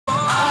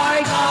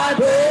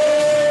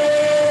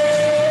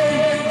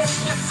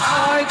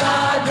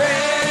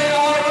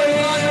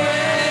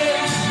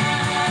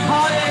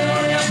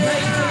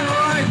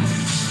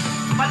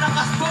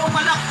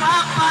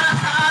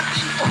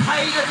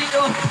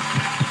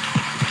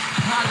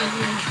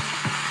Let's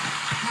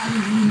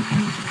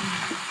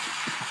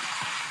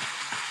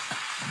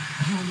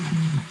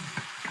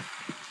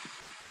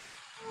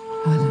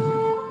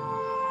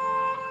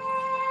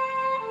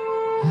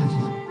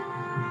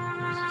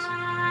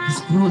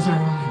close our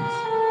eyes.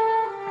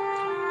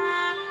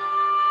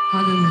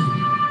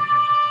 Hallelujah.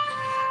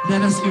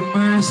 Let us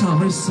immerse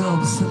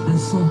ourselves in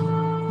this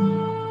song.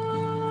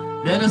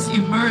 Let us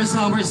immerse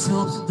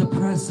ourselves in the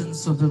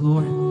presence of the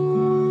Lord,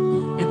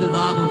 in the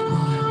love of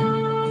God.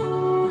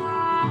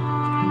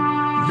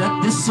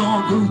 Let this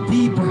song go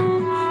deeper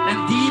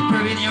and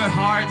deeper in your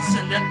hearts,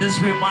 and let this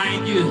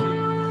remind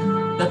you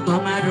that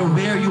no matter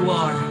where you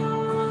are,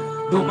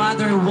 no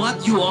matter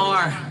what you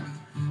are,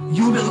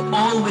 you will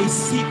always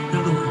seek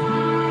the Lord.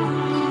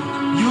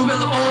 You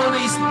will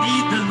always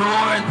need the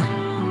Lord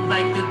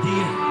like the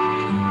deer.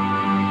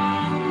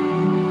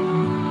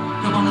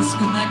 Come on, let's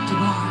connect to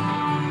God.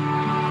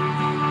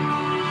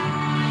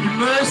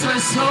 Immerse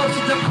ourselves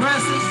in the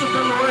presence of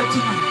the Lord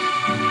tonight,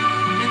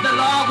 in the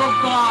love of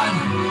God.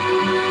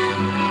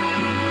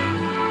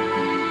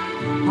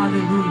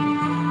 Hallelujah.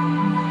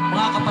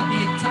 Mga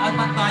kapatid, saan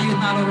man tayo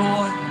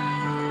naroon,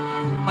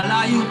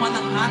 malayo man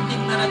ang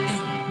ating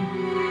narating,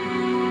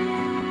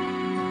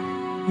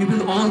 we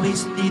will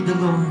always need the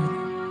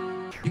Lord,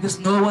 because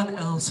no one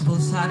else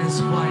will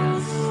satisfy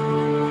us.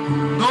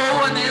 No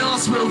one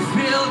else will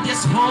fill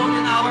this hole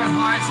in our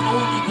hearts,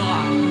 only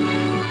God.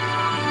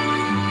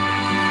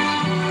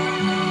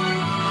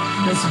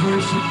 Let's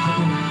worship the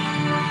Lord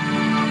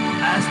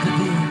as the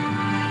deer.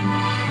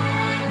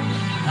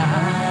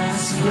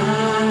 As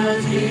the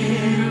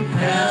deer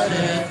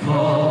panted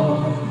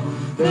for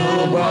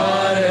the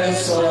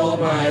waters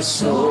of my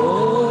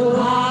soul,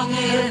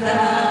 longing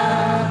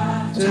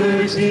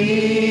after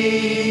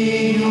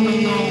thee.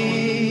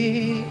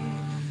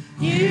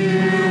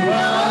 You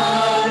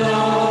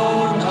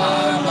alone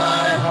are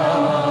my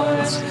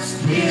heart's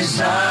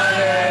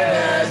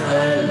desire,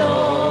 and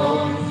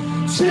alone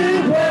to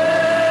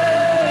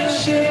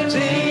worship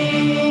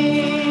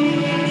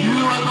thee. You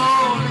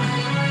alone.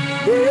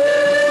 You alone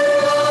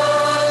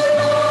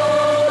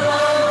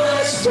are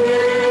my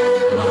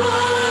strength,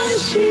 my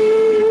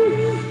shield.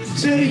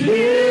 To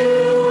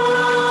you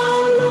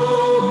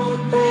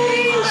alone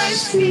may my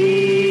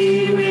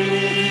spirit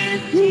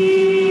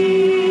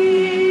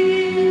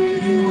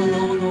yield. You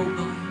alone, oh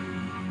God.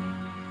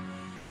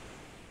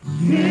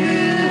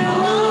 You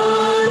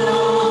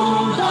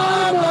alone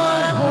are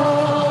my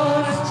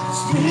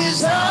heart's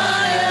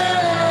desire,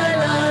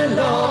 and I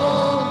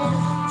long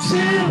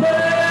to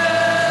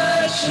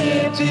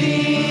worship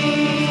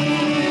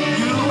thee.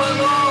 You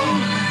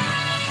alone.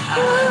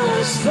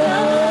 As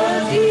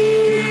the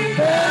deep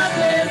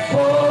panted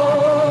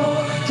for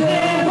the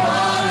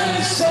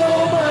waters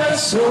of my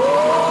soul,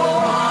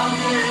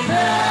 longing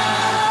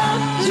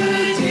after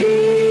thee.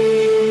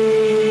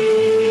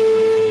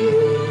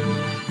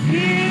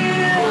 You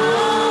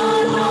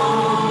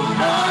alone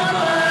are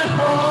my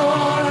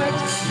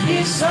heart's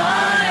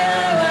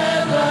desire,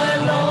 and I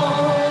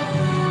long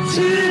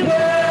to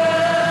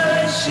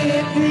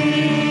worship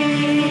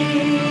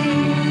thee.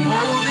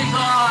 Holy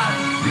God.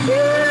 You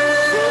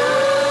alone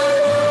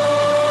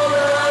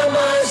are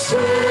my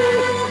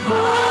strength,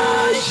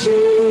 my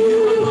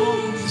shield.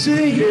 To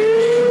you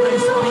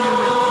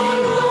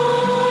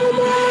alone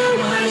may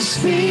my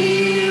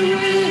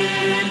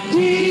spirit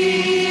yield.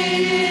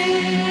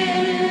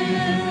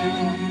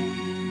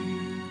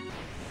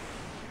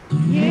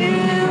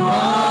 You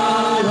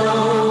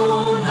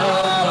alone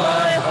are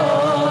my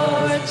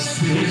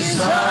heart's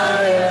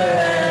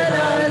desire, and I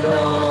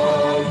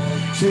long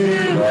to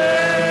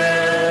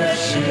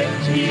worship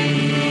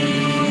thee.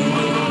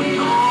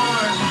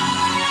 Lord,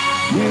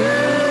 you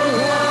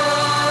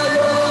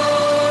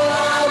alone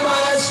are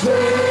my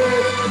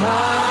strength,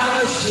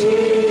 my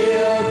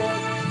shield.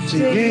 To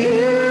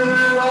you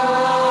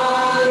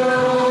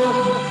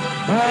alone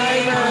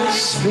may my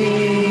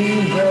spirit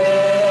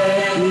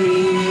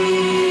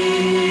yield.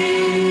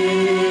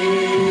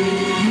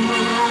 You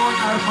alone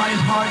are my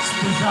heart's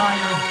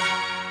desire.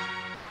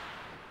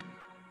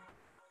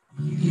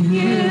 You